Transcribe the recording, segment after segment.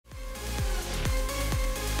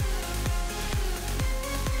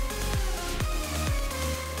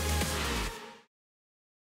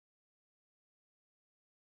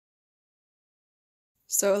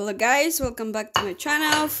So hello guys, welcome back to my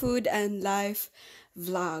channel, Food and Life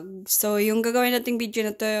Vlog. So yung gagawin nating video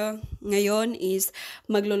na to ngayon is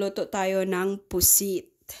magluluto tayo ng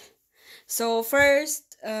pusit. So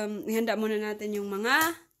first, ihanda muna natin yung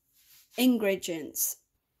mga ingredients.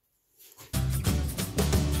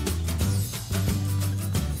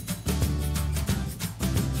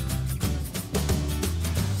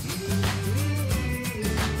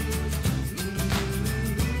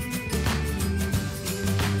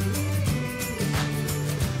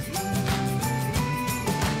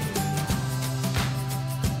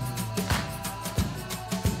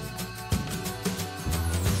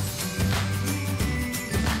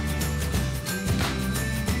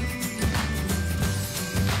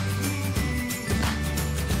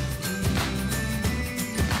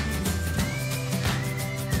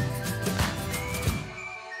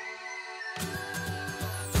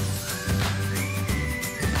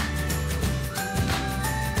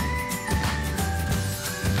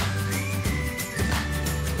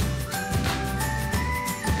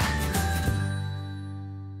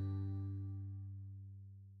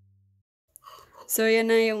 So,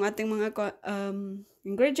 yan na yung ating mga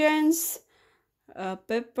ingredients.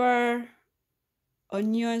 Pepper,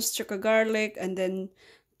 onions, tsaka garlic, and then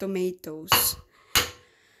tomatoes.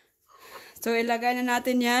 So, ilagay na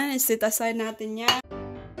natin yan. Set aside natin yan.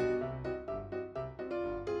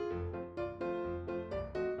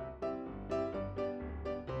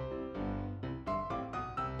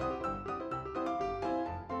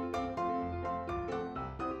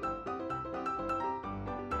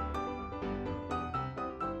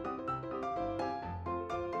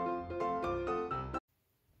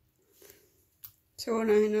 So,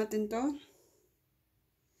 unahin natin to.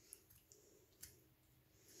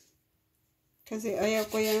 Kasi ayaw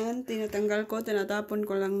ko yan. Tinatanggal ko. Tinatapon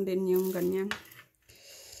ko lang din yung ganyan.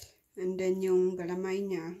 And then yung galamay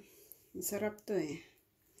niya. Masarap to eh.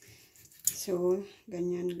 So,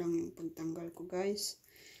 ganyan lang yung pagtanggal ko guys.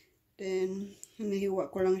 Then,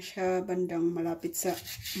 nahiwa ko lang siya bandang malapit sa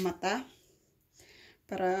mata.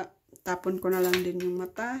 Para tapon ko na lang din yung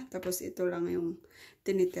mata. Tapos ito lang yung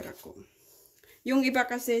tinitira ko. Yung iba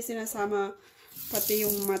kasi sinasama pati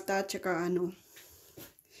yung mata tsaka ano.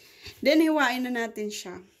 Then hiwain na natin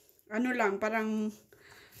siya. Ano lang, parang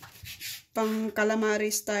pang calamari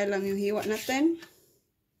style lang yung hiwa natin.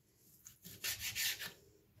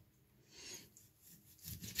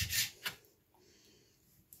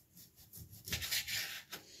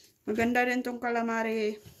 Maganda rin tong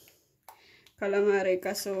calamari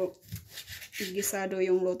kaso gisado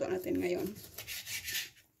yung luto natin ngayon.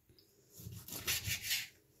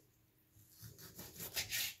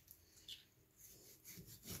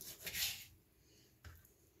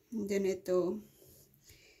 And then ito,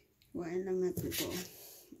 iwain lang natin ito.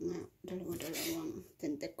 Dalawang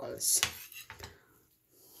tentacles.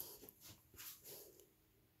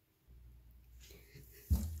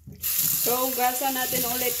 So, ugasan natin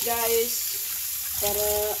ulit guys. Para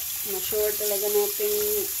ma-sure talaga natin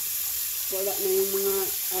wala na yung mga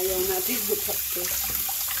ayaw natin mag-practice.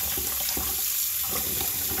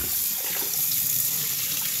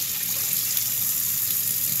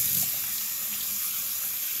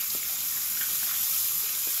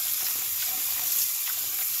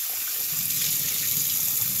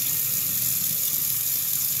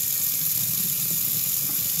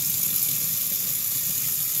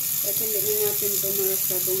 At hindi na natin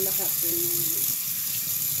pumarasabong lahat.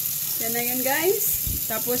 Yan na yun guys.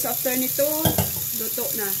 Tapos after nito, luto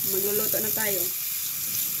na. Magluluto na tayo.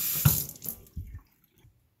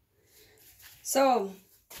 So,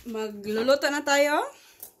 magluluto na tayo.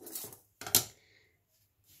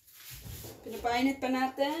 Pinapainit pa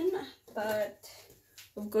natin. But,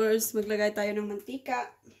 of course, maglagay tayo ng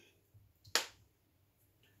mantika.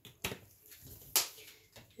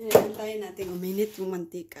 Antayin natin uminit yung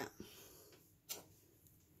mantika.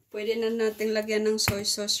 Pwede na natin lagyan ng soy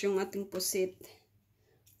sauce yung ating pusit.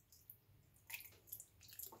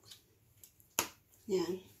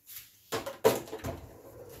 Yan.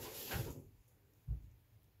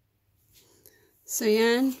 So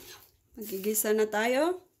yan. Magigisa na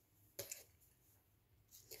tayo.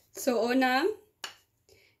 So una,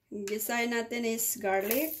 gisahin natin is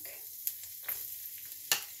garlic.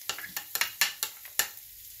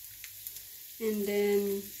 And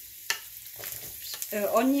then,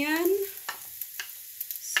 onion,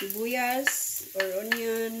 sibuyas, or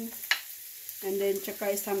onion, and then,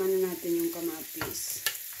 tsaka isama na natin yung kamatis.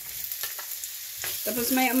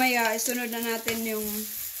 Tapos, maya-maya, isunod na natin yung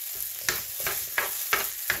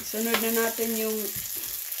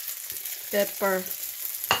pepper.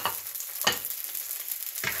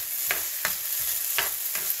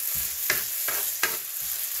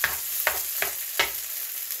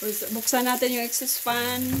 Buksan natin yung exhaust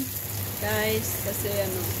fan, guys, kasi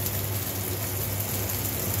ano.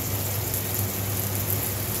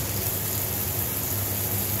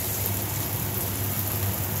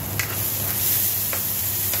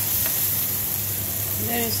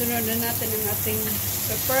 Then, sunod na natin ang ating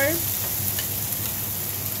pepper.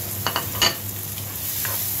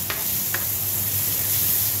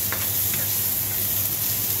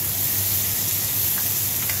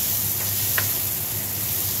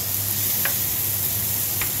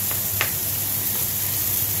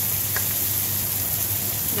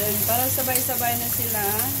 Then, para sabay-sabay na sila,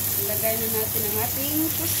 ilagay na natin ang ating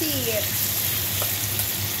pusit.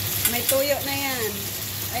 May tuyo na yan.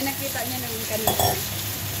 Ay, nakita niya naman kanina.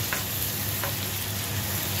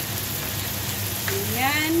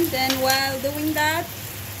 Ayan. Then, while doing that,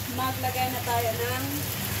 maglagay na tayo ng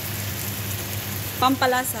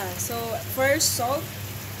pampalasa. So, first, salt.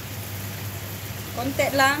 Konti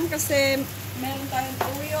lang kasi meron tayong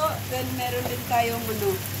tuyo. Then, meron din tayong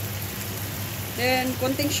ano. Then,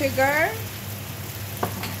 konting sugar.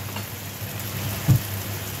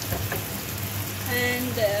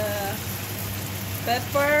 And,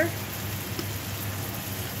 pepper.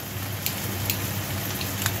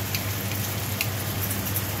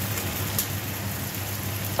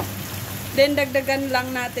 Then, dagdagan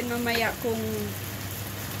lang natin mamaya kung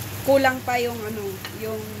kulang pa yung ano,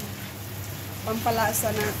 yung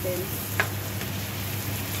pampalasa natin.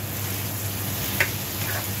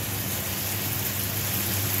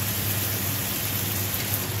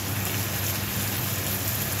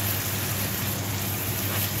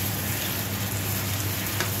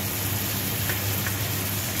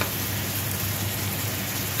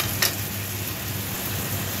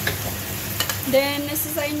 Then, nasa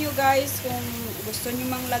sa inyo guys, kung gusto nyo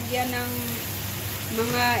mang lagyan ng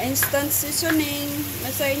mga instant seasoning,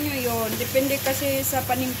 nasa inyo yon. Depende kasi sa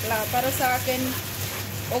panimpla. Para sa akin,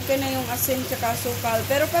 okay na yung asin tsaka sukal.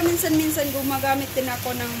 Pero paminsan-minsan gumagamit din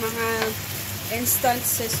ako ng mga instant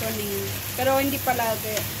seasoning. Pero hindi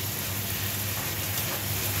palagi.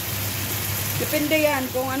 Depende yan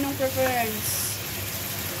kung anong preference.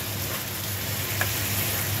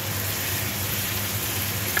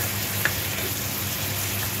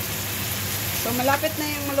 So, malapit na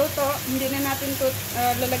yung maluto. Hindi na natin to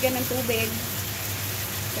lalagyan ng tubig.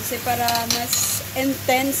 Kasi para mas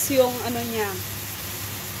intense yung ano niya.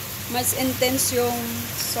 Mas intense yung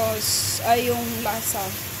sauce, ay yung lasa.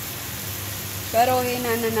 Pero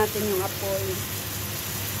hinana natin yung apoy.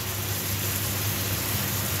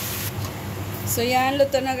 So, yan.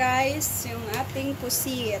 Luto na guys. Yung ating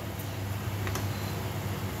pusit.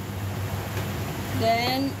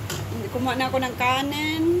 Then, kumuha na ako ng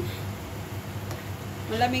kanin.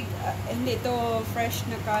 Malamig, hindi to fresh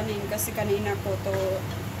na kanin kasi kanina ko to,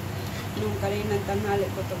 nung kaninang tanghali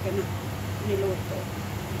ko to niluto.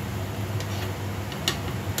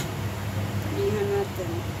 Tanihan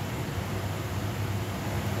natin.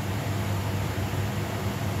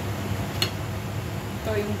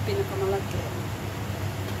 Ito yung pinakamalaki.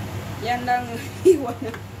 Yan lang iwan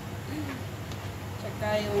na.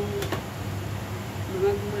 Tsaka yung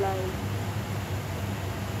mga gulay.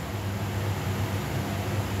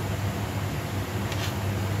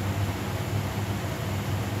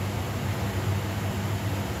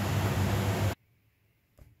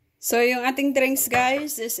 So, yung ating drinks,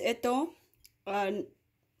 guys, is ito.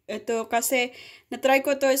 Ito kasi, na-try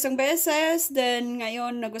ko to isang beses. Then,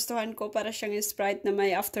 ngayon, nagustuhan ko para siyang Sprite na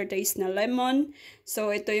may aftertaste na lemon.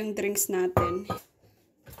 So, ito yung drinks natin.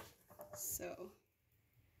 So.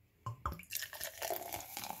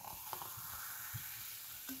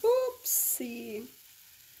 Oopsie.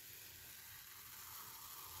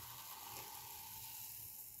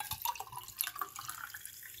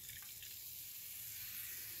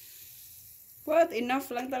 What?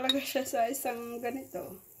 Enough lang talaga siya sa isang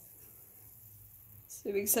ganito. So,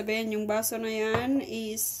 ibig sabihin, yung baso na yan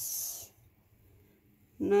is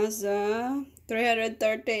nasa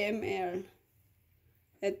 330 ml.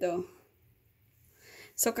 Ito.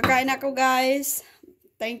 So, kakain ako, guys.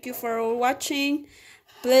 Thank you for watching.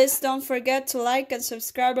 Please don't forget to like and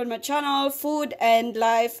subscribe on my channel, Food and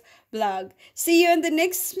Life Vlog. See you in the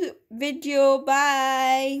next video.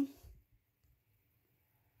 Bye!